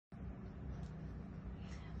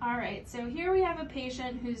All right, so here we have a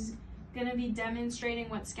patient who's going to be demonstrating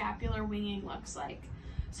what scapular winging looks like.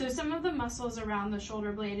 So some of the muscles around the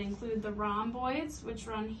shoulder blade include the rhomboids, which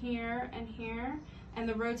run here, and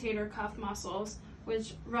the rotator cuff muscles,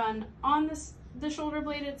 which run on the shoulder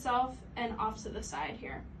blade itself and off to the side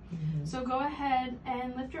here. So go ahead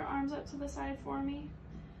and lift your arms up to the side for me.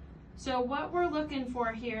 So what we're looking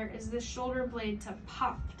for here is this shoulder blade to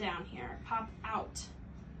pop down here, pop out,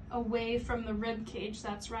 away from the rib cage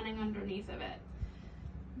that's running underneath of it.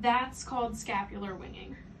 That's called scapular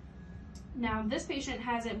winging. Now this patient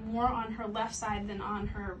has it more on her left side than on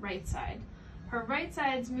her right side. Her right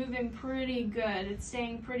side's moving pretty good. It's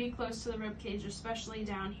staying pretty close to the rib cage, especially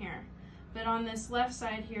down here. But on this left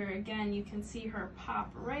side here, again, you can see her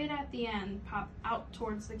pop right at the end, pop out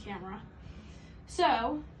towards the camera.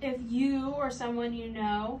 So if you or someone you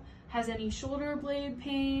know has any shoulder blade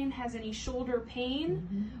pain, has any shoulder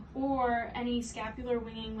pain, or any scapular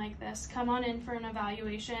winging like this, come on in for an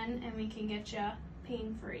evaluation and we can get you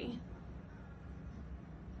pain-free.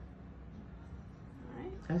 All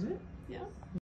right. That's it? Yeah.